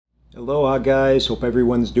Aloha guys, hope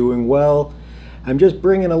everyone's doing well. I'm just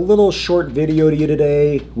bringing a little short video to you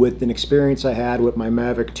today with an experience I had with my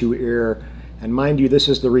Mavic Air. And mind you, this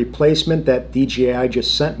is the replacement that DJI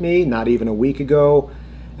just sent me not even a week ago.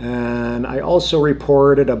 And I also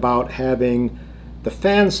reported about having the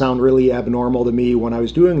fan sound really abnormal to me when I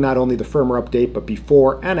was doing not only the firmware update, but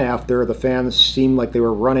before and after. The fans seemed like they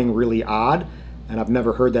were running really odd, and I've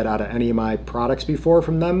never heard that out of any of my products before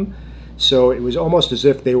from them. So it was almost as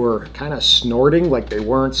if they were kind of snorting, like they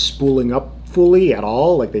weren't spooling up fully at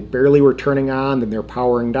all, like they barely were turning on, then they're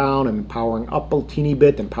powering down and powering up a teeny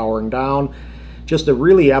bit and powering down. Just a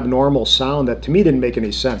really abnormal sound that to me didn't make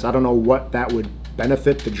any sense. I don't know what that would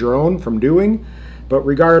benefit the drone from doing, but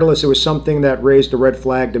regardless, it was something that raised a red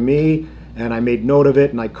flag to me, and I made note of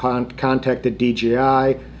it, and I contacted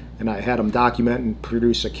DJI, and I had them document and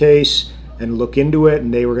produce a case and look into it,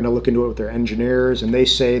 and they were going to look into it with their engineers, and they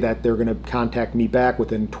say that they're going to contact me back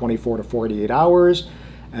within 24 to 48 hours.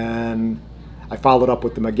 And I followed up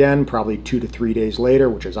with them again probably 2 to 3 days later,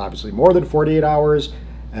 which is obviously more than 48 hours,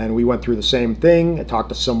 and we went through the same thing. I talked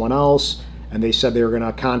to someone else, and they said they were going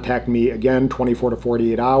to contact me again 24 to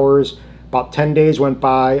 48 hours. About 10 days went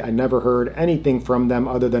by. I never heard anything from them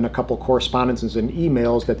other than a couple correspondences and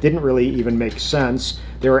emails that didn't really even make sense.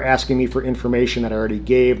 They were asking me for information that I already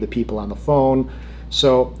gave the people on the phone.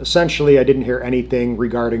 So essentially, I didn't hear anything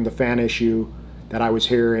regarding the fan issue that I was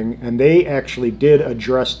hearing. And they actually did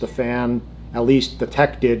address the fan, at least the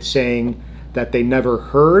tech did, saying that they never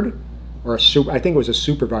heard, or I think it was a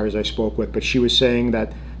supervisor I spoke with, but she was saying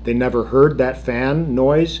that they never heard that fan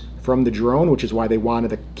noise from the drone, which is why they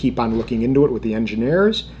wanted to keep on looking into it with the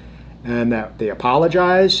engineers, and that they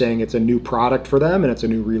apologized, saying it's a new product for them and it's a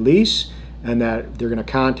new release, and that they're going to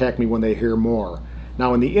contact me when they hear more.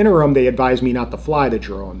 Now in the interim, they advised me not to fly the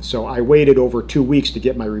drone, so I waited over 2 weeks to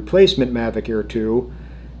get my replacement Mavic Air 2.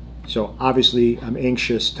 So obviously I'm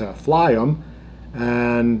anxious to fly them,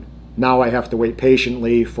 and now I have to wait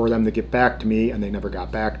patiently for them to get back to me, and they never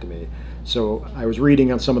got back to me. So I was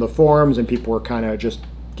reading on some of the forums, and people were kind of just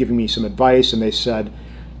giving me some advice, and they said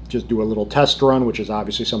just do a little test run, which is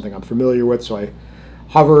obviously something I'm familiar with. So I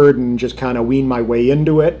hovered and just kind of weaned my way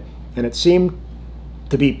into it, and it seemed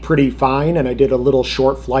to be pretty fine. And I did a little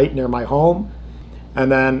short flight near my home, and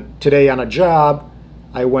then today on a job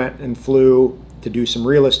I went and flew to do some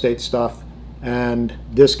real estate stuff, and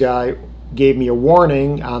this guy gave me a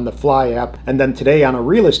warning on the Fly app. And then today on a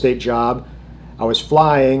real estate job, I was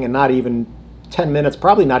flying, and not even 10 minutes,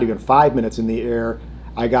 probably not even 5 minutes in the air,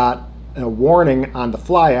 I got a warning on the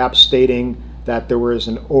Fly app stating that there was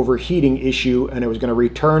an overheating issue and it was going to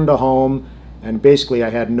return to home, and basically I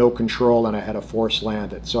had no control and I had to force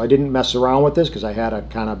land it. So I didn't mess around with this because I had to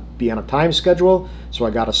kind of be on a time schedule. So I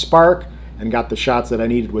got a spark and got the shots that I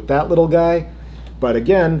needed with that little guy. But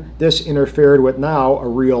again, this interfered with now a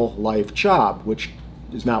real life job, which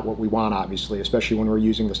is not what we want, obviously, especially when we're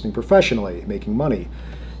using this thing professionally, making money.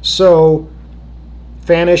 So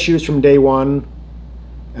fan issues from day one.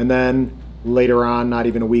 And then later on, not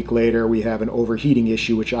even a week later, we have an overheating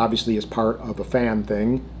issue, which obviously is part of a fan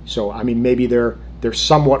thing. So, I mean, maybe they're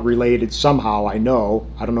somewhat related somehow, I know.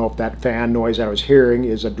 I don't know if that fan noise that I was hearing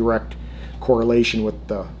is a direct correlation with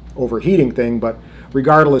the overheating thing, but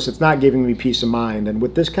regardless, it's not giving me peace of mind. And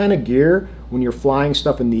with this kind of gear, when you're flying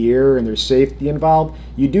stuff in the air and there's safety involved,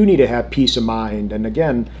 you do need to have peace of mind. And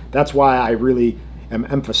again, that's why I really am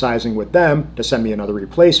emphasizing with them to send me another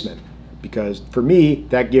replacement. Because for me,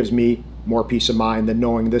 that gives me more peace of mind than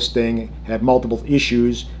knowing this thing had multiple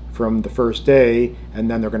issues from the first day and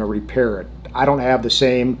then they're going to repair it. I don't have the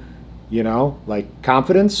same, like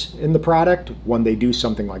confidence in the product when they do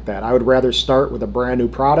something like that. I would rather start with a brand new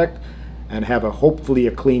product and have hopefully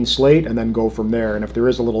a clean slate and then go from there. And if there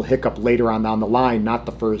is a little hiccup later on down the line, not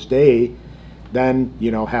the first day, then,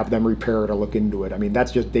 have them repair it or look into it. I mean,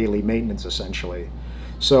 that's just daily maintenance essentially.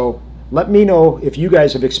 So let me know if you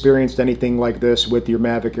guys have experienced anything like this with your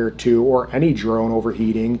Mavic Air 2 or any drone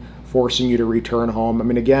overheating, forcing you to return home. I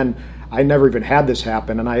mean, again, I never even had this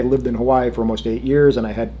happen, and I lived in Hawaii for almost 8 years, and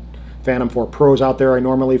I had Phantom 4 Pros out there I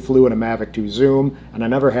normally flew, in a Mavic 2 Zoom, and I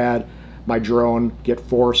never had my drone get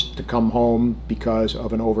forced to come home because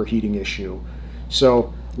of an overheating issue.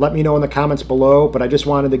 So let me know in the comments below, but I just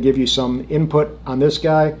wanted to give you some input on this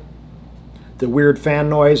guy, the weird fan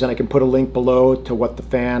noise, and I can put a link below to what the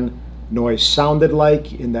fan noise sounded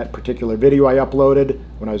like in that particular video I uploaded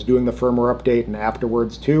when I was doing the firmware update and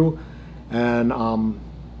afterwards too. And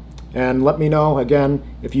let me know again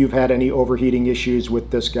if you've had any overheating issues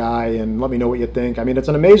with this guy, and let me know what you think. I mean, it's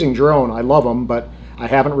an amazing drone, I love them, but I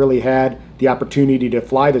haven't really had the opportunity to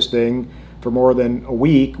fly this thing for more than a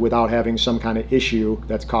week without having some kind of issue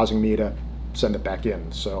that's causing me to send it back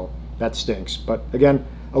in. So that stinks. But again,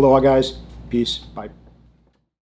 aloha guys, peace, bye.